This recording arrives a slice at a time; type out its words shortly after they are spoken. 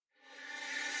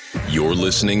You're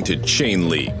listening to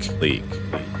Chainleak,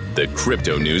 the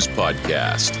crypto news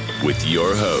podcast with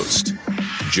your host,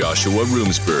 Joshua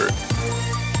Roomsberg.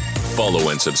 Follow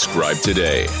and subscribe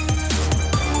today.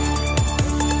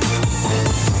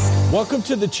 Welcome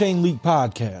to the Chainleak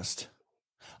podcast.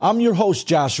 I'm your host,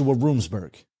 Joshua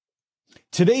Roomsberg.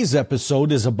 Today's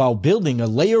episode is about building a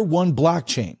layer 1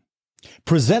 blockchain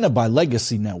presented by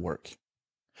Legacy Network.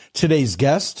 Today's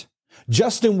guest,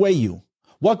 Justin Wayu.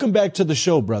 Welcome back to the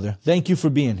show, brother. Thank you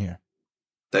for being here.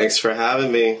 Thanks for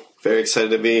having me. Very excited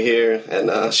to be here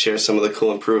and share some of the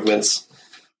cool improvements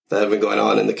that have been going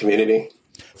on in the community.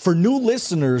 For new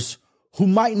listeners who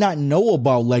might not know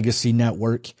about Legacy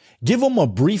Network, give them a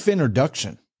brief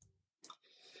introduction.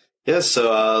 Yes,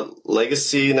 so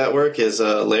Legacy Network is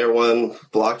a layer 1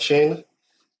 blockchain.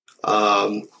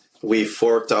 We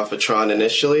forked off of Tron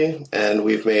initially, and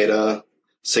we've made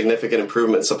significant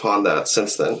improvements upon that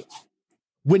since then.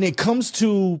 When it comes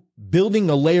to building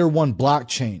a layer 1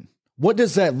 blockchain, what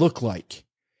does that look like?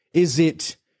 Is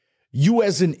it you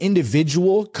as an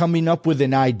individual coming up with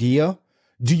an idea?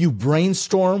 Do you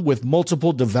brainstorm with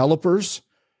multiple developers?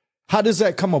 How does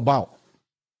that come about?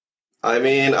 I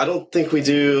mean, I don't think we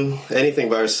do anything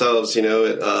by ourselves. You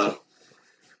know,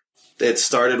 it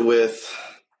started with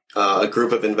a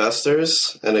group of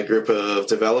investors and a group of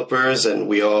developers, and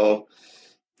we all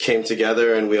came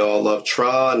together and we all love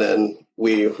Tron, and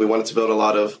we wanted to build a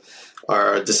lot of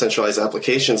our decentralized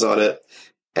applications on it.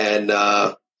 And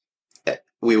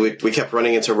we kept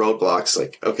running into roadblocks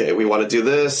like, okay, we want to do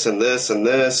this and this and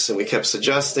this, and we kept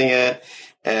suggesting it.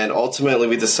 And ultimately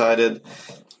we decided,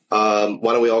 why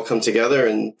don't we all come together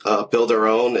and build our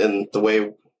own in the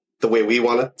way we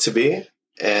want it to be.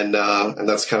 And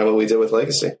that's kind of what we did with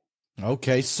Legacy.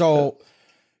 Okay. So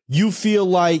you feel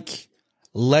like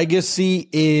Legacy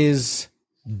is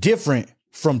different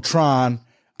from Tron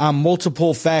on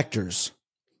multiple factors.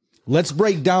 Let's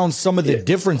break down some of the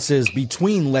differences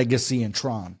between Legacy and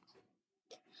Tron.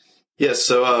 Yeah,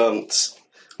 so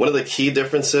one of the key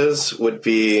differences would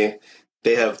be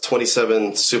they have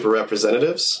 27 super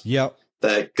representatives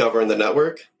that govern the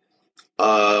network.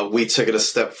 We took it a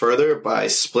step further by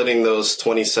splitting those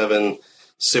 27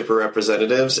 super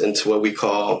representatives into what we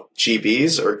call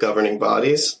GBs, or governing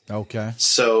bodies. Okay.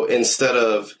 So instead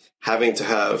of having to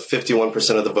have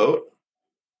 51% of the vote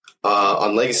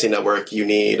on Legacy Network, you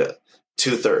need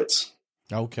 2/3.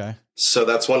 Okay. So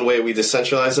that's one way we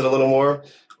decentralize it a little more.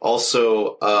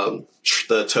 Also,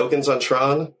 the tokens on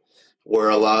Tron were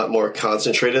a lot more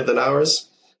concentrated than ours.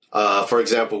 For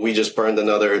example, we just burned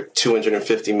another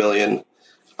 250 million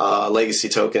Legacy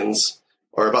tokens,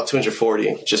 or about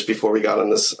 240 just before we got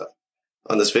on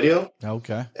this video.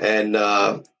 Okay. And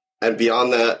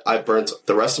beyond that, I burnt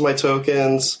the rest of my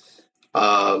tokens.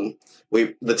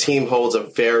 The team holds a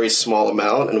very small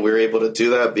amount, and we were able to do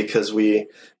that because we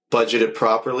budgeted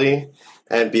properly.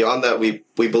 And beyond that, we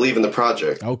believe in the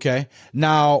project. Okay.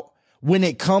 Now, when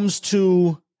it comes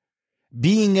to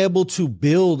being able to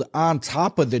build on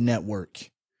top of the network,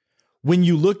 when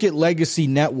you look at Legacy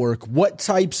Network, what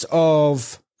types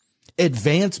of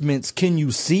advancements can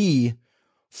you see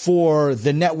for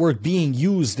the network being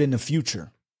used in the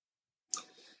future?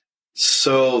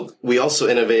 So we also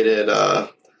innovated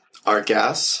our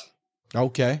gas.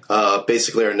 Okay.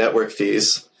 Basically our network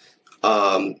fees.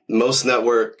 Most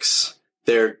networks,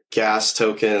 their gas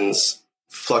tokens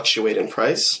fluctuate in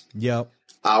price. Yep.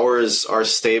 Ours are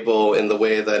stable in the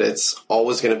way that it's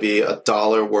always going to be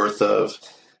 $1 worth of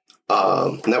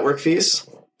network fees,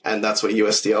 and that's what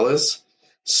USDL is.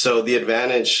 So the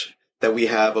advantage that we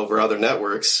have over other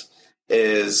networks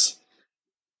is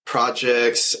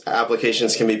projects,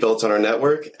 applications can be built on our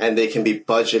network, and they can be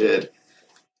budgeted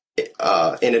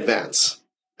in advance,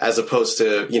 as opposed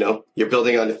to, you're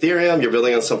building on Ethereum, you're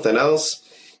building on something else.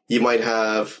 You might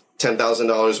have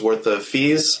 $10,000 worth of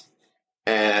fees,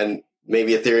 and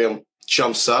maybe Ethereum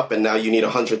jumps up and now you need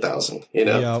 100,000,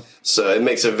 Yep. So it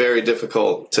makes it very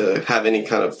difficult to have any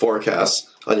kind of forecast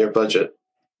on your budget.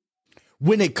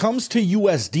 When it comes to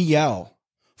USDL,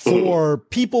 for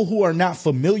people who are not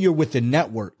familiar with the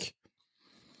network,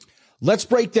 let's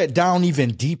break that down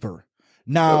even deeper.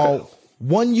 Now,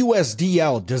 one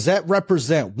USDL, does that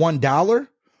represent $1,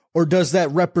 or does that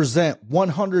represent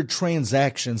 100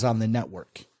 transactions on the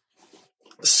network?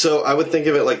 So I would think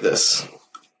of it like this.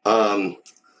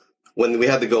 When we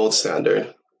had the gold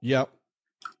standard, Yep.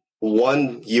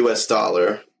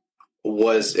 $1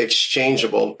 was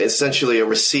exchangeable, essentially a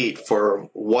receipt for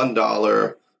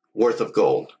 $1 worth of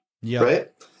gold. Yep.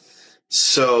 Right?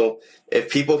 So if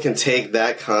people can take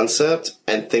that concept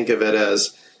and think of it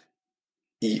as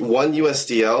one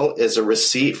USDL is a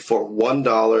receipt for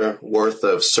 $1 worth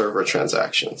of server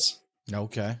transactions.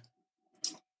 Okay.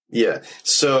 Yeah.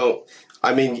 So,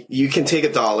 I mean, you can take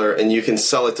 $1 and you can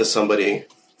sell it to somebody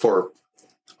for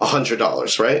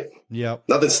 $100, right? Yep.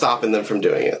 Nothing's stopping them from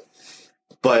doing it.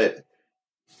 But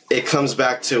it comes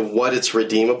back to what it's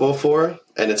redeemable for,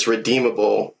 and it's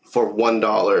redeemable for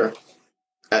 $1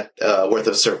 worth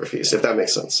of server fees, if that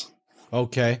makes sense.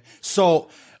 Okay. So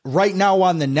right now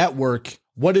on the network,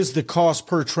 what is the cost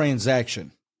per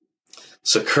transaction?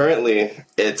 So currently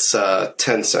it's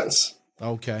 10 cents.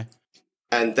 Okay.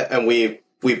 And we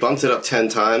bumped it up 10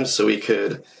 times so we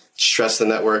could stress the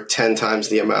network 10 times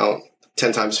the amount,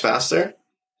 10 times faster.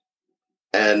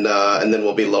 And then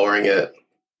we'll be lowering it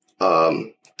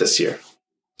this year.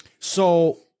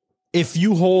 So if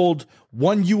you hold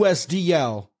one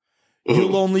USDL,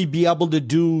 you'll only be able to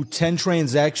do 10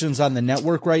 transactions on the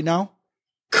network right now?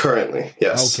 Currently,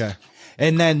 yes. Okay.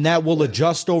 And then that will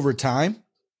adjust over time?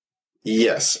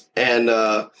 Yes. And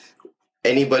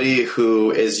anybody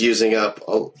who is using up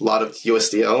a lot of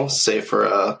USDL, say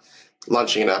for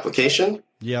launching an application,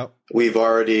 yep, we've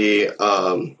already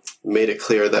made it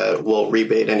clear that we'll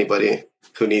rebate anybody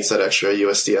who needs that extra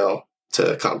USDL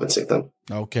to compensate them.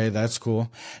 Okay, that's cool.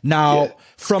 Now,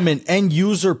 from an end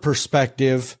user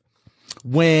perspective,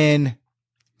 when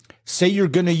say you're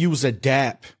going to use a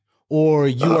dApp or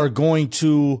you are going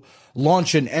to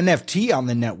launch an NFT on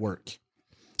the network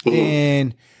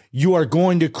and you are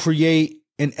going to create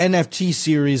an NFT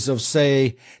series of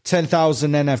say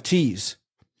 10,000 NFTs.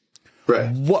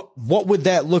 Right. What would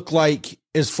that look like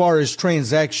as far as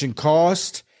transaction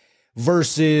cost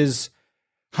versus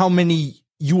how many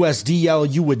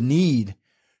USDL you would need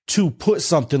to put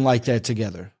something like that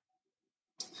together?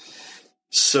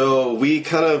 So we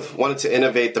kind of wanted to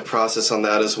innovate the process on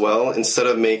that as well. Instead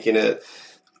of making it,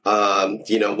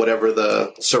 whatever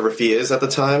the server fee is at the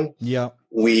time, yeah,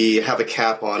 we have a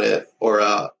cap on it or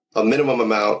a minimum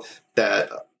amount that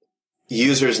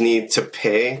users need to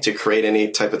pay to create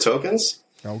any type of tokens.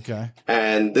 Okay.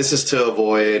 And this is to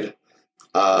avoid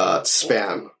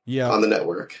spam on the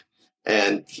network.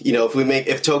 And,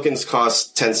 if tokens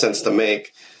cost 10 cents to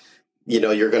make,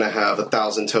 you're going to have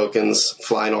 1,000 tokens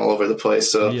flying all over the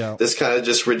place. So this kind of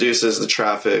just reduces the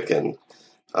traffic and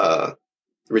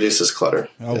reduces clutter.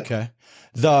 Okay. Yeah.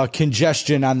 The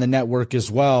congestion on the network as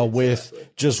well with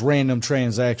just random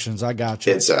transactions. I got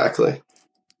you. Exactly.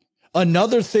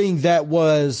 Another thing that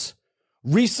was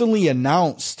recently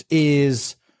announced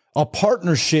is a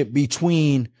partnership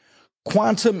between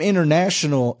Quantum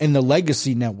International and the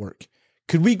Legacy Network.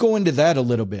 Could we go into that a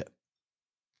little bit?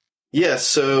 Yeah,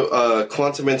 so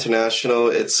Quantum International,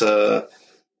 it's a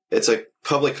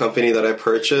public company that I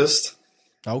purchased.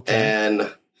 Okay.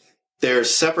 And they're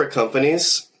separate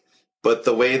companies, but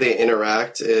the way they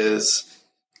interact is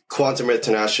Quantum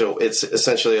International, it's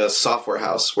essentially a software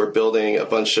house. We're building a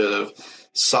bunch of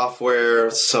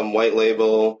software, some white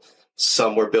label,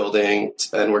 some we're building,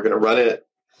 and we're going to run it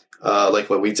like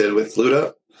what we did with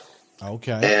Luda.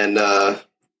 Okay. And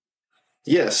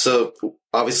so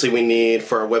obviously we need,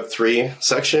 for our Web3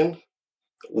 section,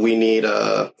 we need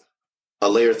a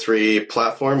layer 3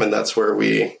 platform, and that's where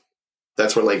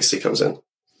Legacy comes in.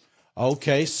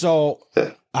 Okay, so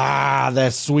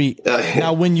that's sweet.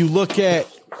 Now, when you look at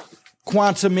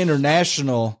Quantum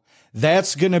International,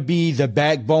 that's going to be the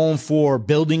backbone for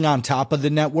building on top of the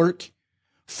network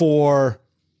for,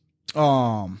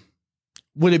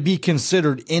 would it be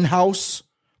considered in-house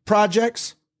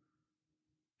projects?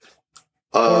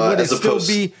 Or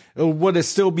would it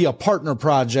still be a partner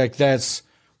project that's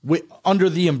under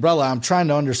the umbrella? I'm trying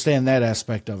to understand that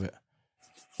aspect of it.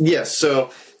 Yes.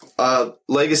 So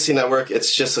Legacy Network,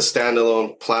 it's just a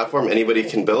standalone platform. Anybody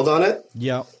can build on it.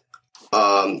 Yeah.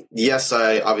 Yes,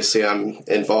 I'm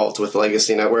involved with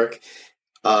Legacy Network.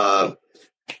 But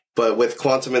with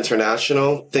Quantum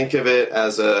International, think of it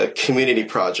as a community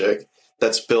project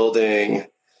that's building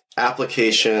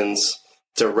applications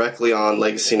directly on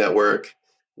Legacy Network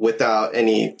without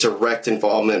any direct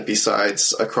involvement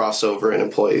besides a crossover in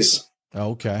employees.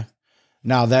 Okay.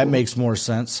 Now that makes more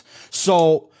sense.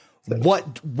 So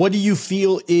what do you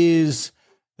feel is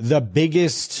the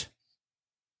biggest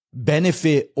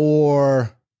benefit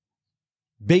or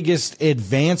biggest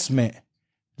advancement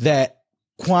that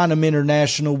Quantum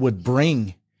International would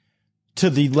bring to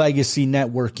the Legacy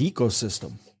Network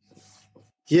ecosystem?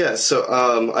 Yeah,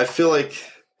 so I feel like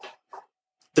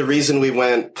the reason we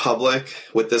went public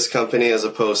with this company as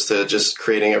opposed to just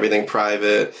creating everything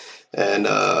private and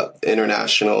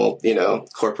international,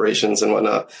 corporations and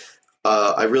whatnot,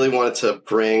 I really wanted to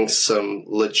bring some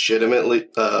legitimacy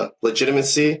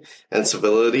and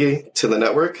civility to the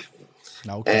network.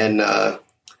 Okay. And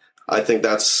I think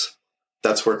that's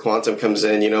where Quantum comes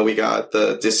in. We got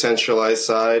the decentralized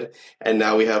side, and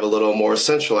now we have a little more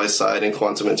centralized side in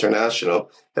Quantum International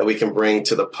that we can bring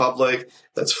to the public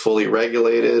that's fully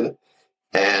regulated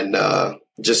and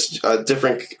just a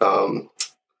different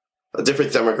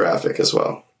demographic as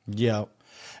well. Yeah.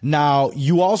 Now,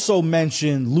 you also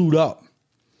mentioned Loot Up.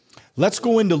 Let's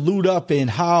go into Loot Up and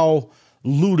how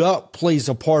Loot Up plays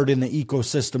a part in the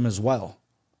ecosystem as well.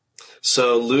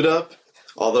 So Loot Up,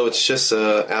 although it's just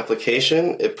an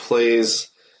application, it plays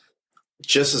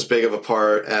just as big of a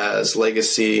part as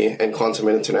Legacy and Quantum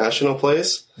International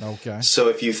plays. Okay. So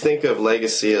if you think of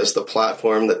Legacy as the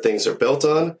platform that things are built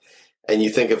on, and you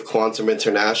think of Quantum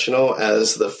International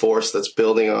as the force that's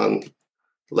building on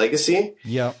Legacy,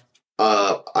 yeah,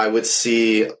 I would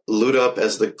see Loot Up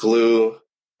as the glue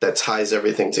that ties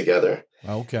everything together.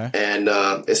 Okay. And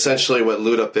essentially what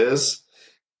Loot Up is,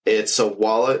 it's a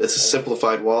wallet. It's a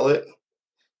simplified wallet.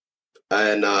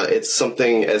 And it's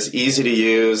something as easy to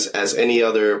use as any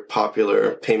other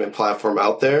popular payment platform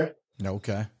out there.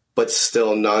 Okay. But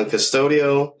still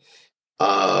non-custodial.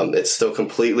 It's still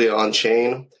completely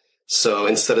on-chain. So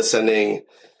instead of sending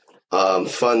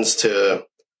funds to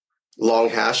long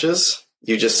hashes,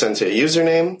 you just send to a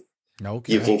username.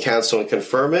 Okay. You can cancel and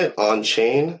confirm it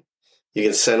on-chain. You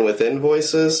can send with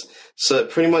invoices. So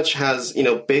it pretty much has,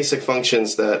 basic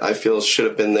functions that I feel should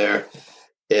have been there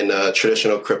in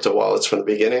traditional crypto wallets from the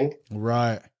beginning.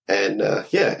 Right. And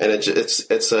it's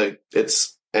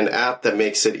an app that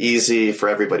makes it easy for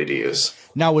everybody to use.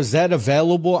 Now, is that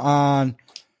available on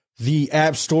the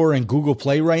App Store and Google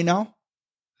Play right now?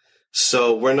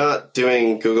 So we're not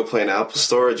doing Google Play and Apple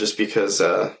Store just because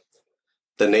the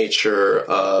nature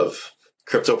of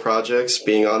crypto projects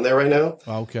being on there right now.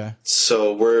 Okay.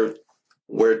 So we're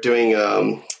doing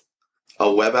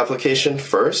a web application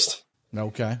first.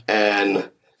 Okay. And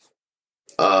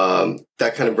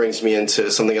that kind of brings me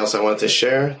into something else I wanted to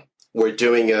share. We're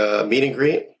doing a meet and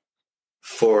greet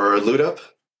for Loot Up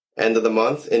end of the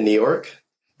month in New York.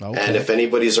 Okay. And if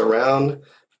anybody's around,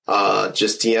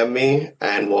 just DM me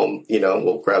and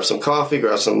we'll grab some coffee,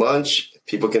 grab some lunch.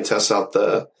 People can test out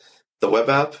the web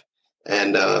app.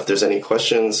 And if there's any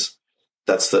questions,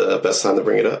 that's the best time to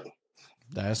bring it up.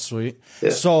 That's sweet.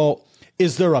 Yeah. So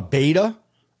is there a beta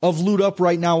of Loot Up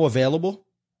right now available?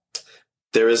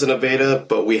 There isn't a beta,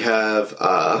 but we have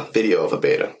a video of a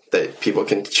beta that people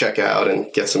can check out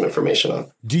and get some information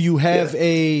on. Do you have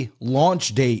a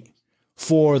launch date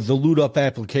for the Loot Up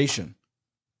application?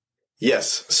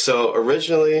 Yes. So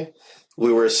originally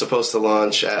we were supposed to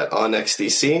launch at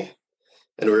OnXDC,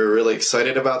 and we were really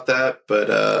excited about that. But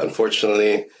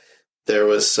unfortunately, there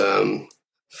was some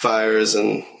fires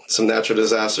and some natural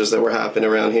disasters that were happening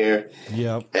around here.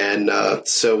 Yep. And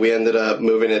so we ended up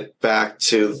moving it back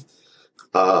to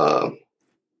the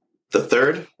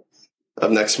 3rd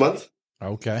of next month.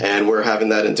 Okay. And we're having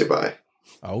that in Dubai.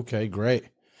 Okay, great.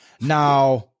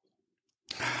 Now,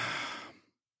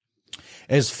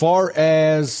 as far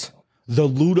as the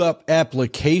Loot Up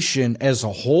application as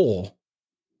a whole,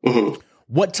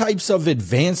 what types of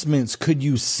advancements could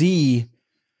you see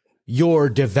your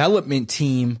development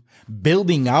team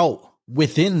building out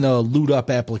within the Loot Up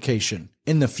application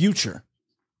in the future?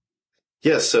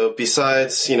 Yeah, so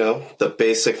besides, the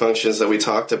basic functions that we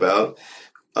talked about,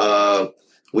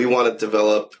 we want to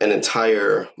develop an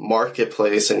entire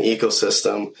marketplace and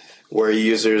ecosystem where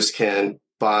users can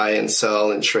buy and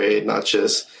sell and trade not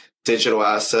just digital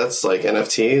assets like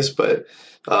NFTs, but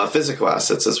physical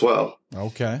assets as well.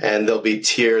 Okay. And there'll be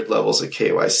tiered levels of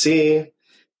KYC,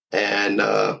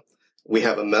 and we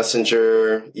have a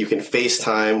messenger. You can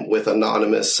FaceTime with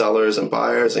anonymous sellers and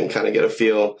buyers and kind of get a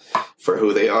feel for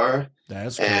who they are.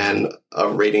 That's cool. And a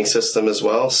rating system as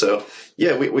well. So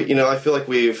yeah, we I feel like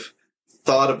we've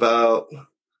thought about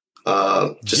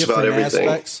just about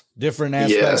everything. Different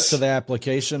aspects to the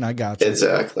application. I got you.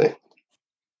 Exactly.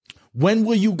 When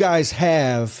will you guys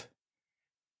have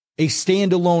a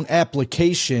standalone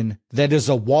application that is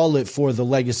a wallet for the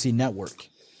Legacy network?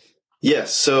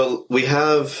 Yes. So we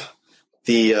have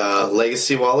the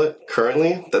Legacy wallet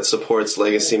currently that supports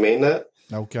Legacy Mainnet.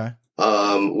 Okay.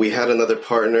 We had another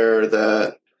partner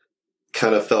that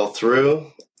kind of fell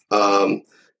through,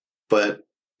 but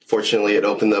fortunately it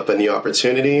opened up a new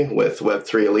opportunity with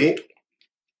Web3 Elite.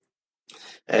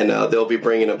 And they'll be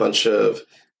bringing a bunch of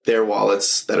their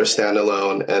wallets that are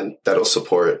standalone and that'll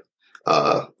support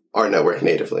our network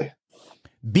natively.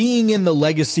 Being in the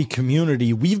Legacy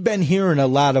community, we've been hearing a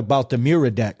lot about the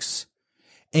Miradex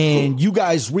And you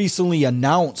guys recently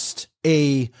announced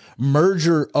a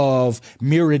merger of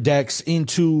Miradex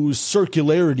into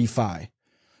CircularityFi.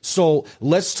 So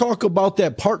let's talk about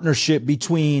that partnership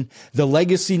between the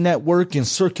Legacy Network and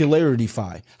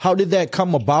CircularityFi. How did that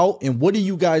come about, and what are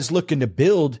you guys looking to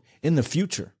build in the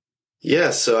future?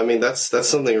 Yeah, so I mean that's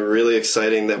something really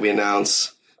exciting that we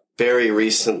announced very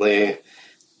recently,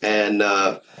 and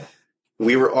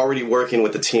we were already working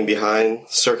with the team behind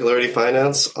Circularity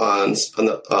Finance on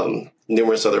the,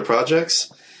 numerous other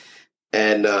projects,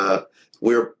 and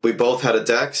we both had a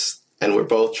DEX, and we're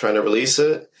both trying to release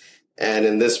it. And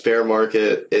in this bear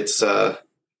market, it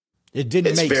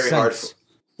didn't make very sense. Hard.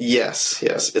 Yes,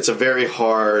 it's a very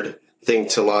hard thing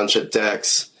to launch a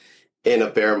DEX in a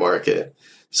bear market.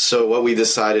 So what we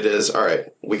decided is, all right,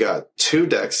 we got two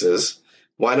DEXs.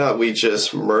 Why not we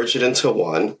just merge it into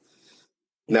one?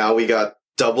 Now we got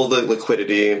double the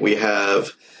liquidity. We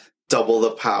have double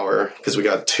the power because we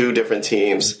got two different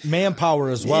teams.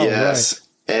 Manpower as well. Yes.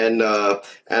 Right. And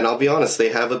I'll be honest, they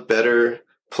have a better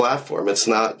platform. It's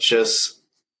not just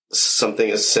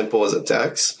something as simple as a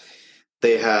DEX.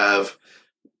 They have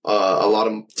a lot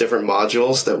of different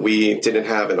modules that we didn't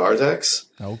have in our DEX.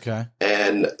 Okay.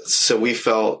 And so we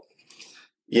felt,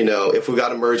 if we got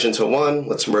to merge into one,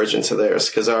 let's merge into theirs,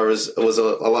 because ours was a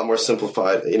lot more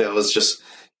simplified. It was just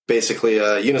basically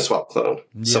a Uniswap clone,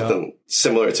 something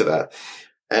similar to that.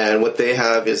 And what they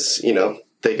have is,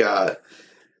 they got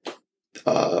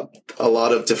a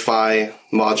lot of DeFi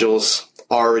modules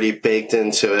already baked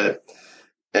into it.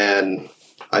 And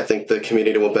I think the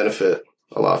community will benefit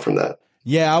a lot from that.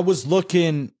 Yeah, I was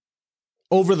looking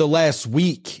over the last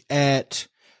week at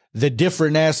the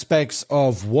different aspects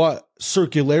of what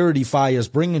CircularityFi is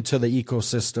bringing to the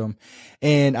ecosystem.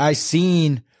 And I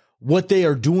seen what they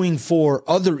are doing for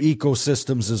other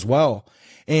ecosystems as well.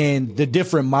 And the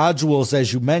different modules,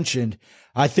 as you mentioned,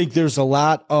 I think there's a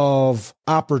lot of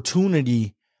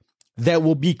opportunity that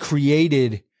will be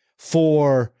created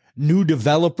for new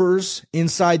developers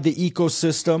inside the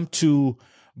ecosystem to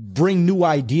bring new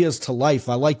ideas to life.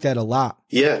 I like that a lot.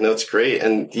 Yeah, no, it's great.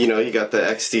 And, you got the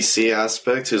XDC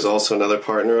aspect, who's also another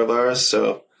partner of ours.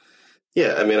 So,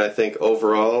 yeah, I mean, I think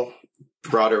overall,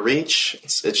 broader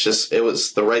reach, it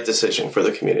was the right decision for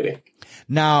the community.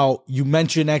 Now, you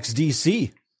mentioned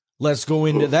XDC. Let's go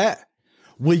into that.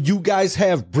 Will you guys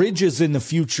have bridges in the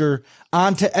future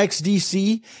onto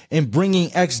XDC and bringing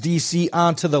XDC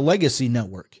onto the Legacy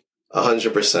Network?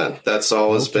 100%. That's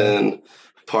always been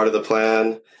part of the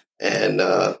plan. And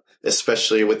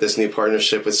especially with this new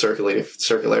partnership with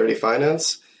Circularity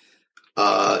Finance,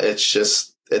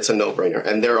 it's a no-brainer.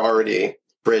 And they're already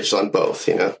bridged on both,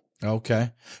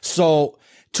 Okay. So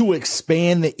to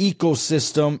expand the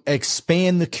ecosystem,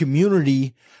 expand the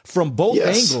community from both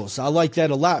angles. I like that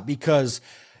a lot, because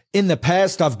in the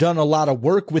past, I've done a lot of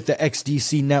work with the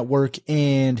XDC network,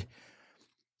 and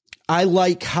I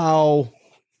like how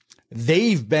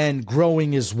they've been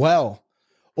growing as well.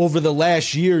 Over the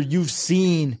last year, you've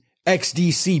seen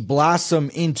XDC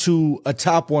blossom into a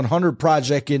top 100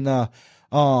 project in the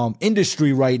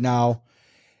industry right now.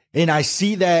 And I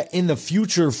see that in the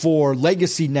future for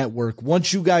Legacy Network.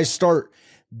 Once you guys start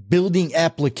building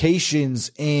applications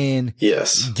and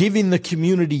giving the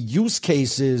community use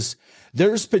cases,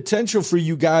 there's potential for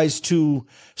you guys to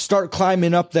start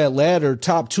climbing up that ladder,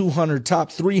 top 200,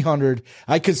 top 300.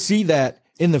 I could see that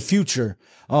in the future.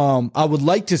 I would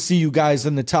like to see you guys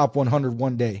in the top 100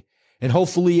 one day, and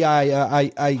hopefully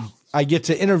I get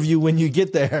to interview when you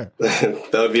get there. That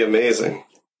would be amazing.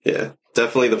 Yeah,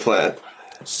 definitely the plan.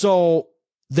 So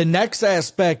the next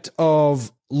aspect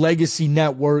of Legacy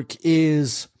Network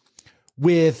is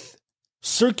with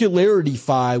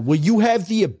CircularityFi. Will you have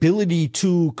the ability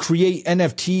to create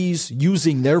NFTs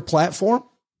using their platform?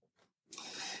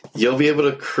 You'll be able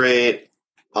to create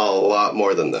a lot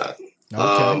more than that.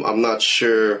 Okay. I'm not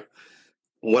sure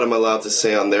what I'm allowed to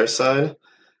say on their side,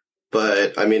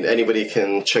 but I mean, anybody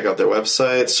can check out their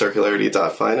website,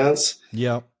 circularity.finance.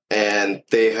 Yeah. And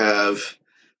they have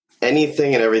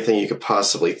anything and everything you could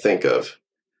possibly think of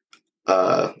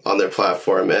on their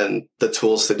platform, and the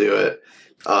tools to do it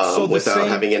without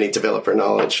having any developer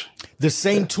knowledge. The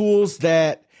same tools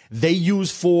that they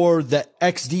use for the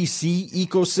XDC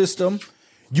ecosystem,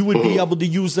 you would be able to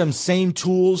use them same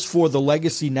tools for the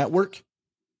Legacy Network?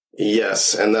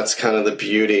 Yes, and that's kind of the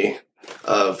beauty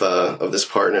of this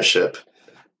partnership.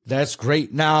 That's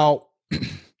great. Now,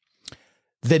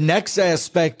 the next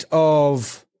aspect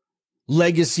of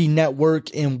Legacy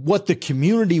Network and what the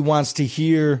community wants to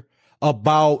hear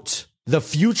about the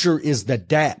future is the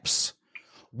dApps.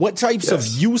 What types of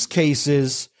use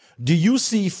cases do you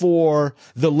see for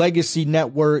the Legacy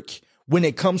Network when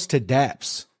it comes to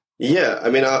dApps? Yeah, I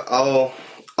mean, I'll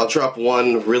drop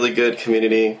one really good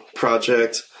community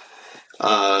project.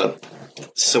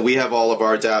 So we have all of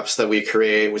our dApps that we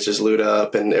create, which is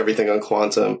LootUp and everything on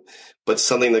Quantum. But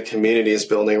something the community is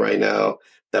building right now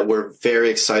that we're very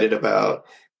excited about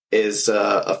is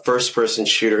a first-person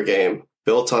shooter game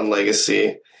built on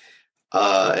Legacy,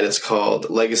 and it's called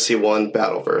Legacy 1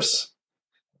 Battleverse.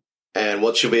 And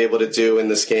what you'll be able to do in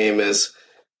this game is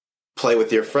play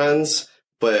with your friends,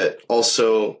 but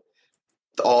also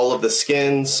all of the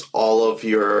skins, all of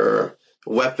your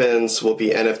weapons will be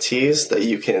NFTs that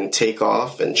you can take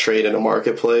off and trade in a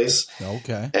marketplace.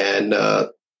 Okay. And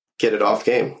get it off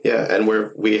game. Yeah, and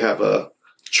we have a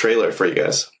trailer for you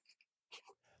guys.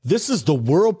 This is the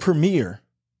world premiere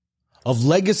of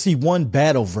Legacy 1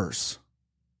 Battleverse.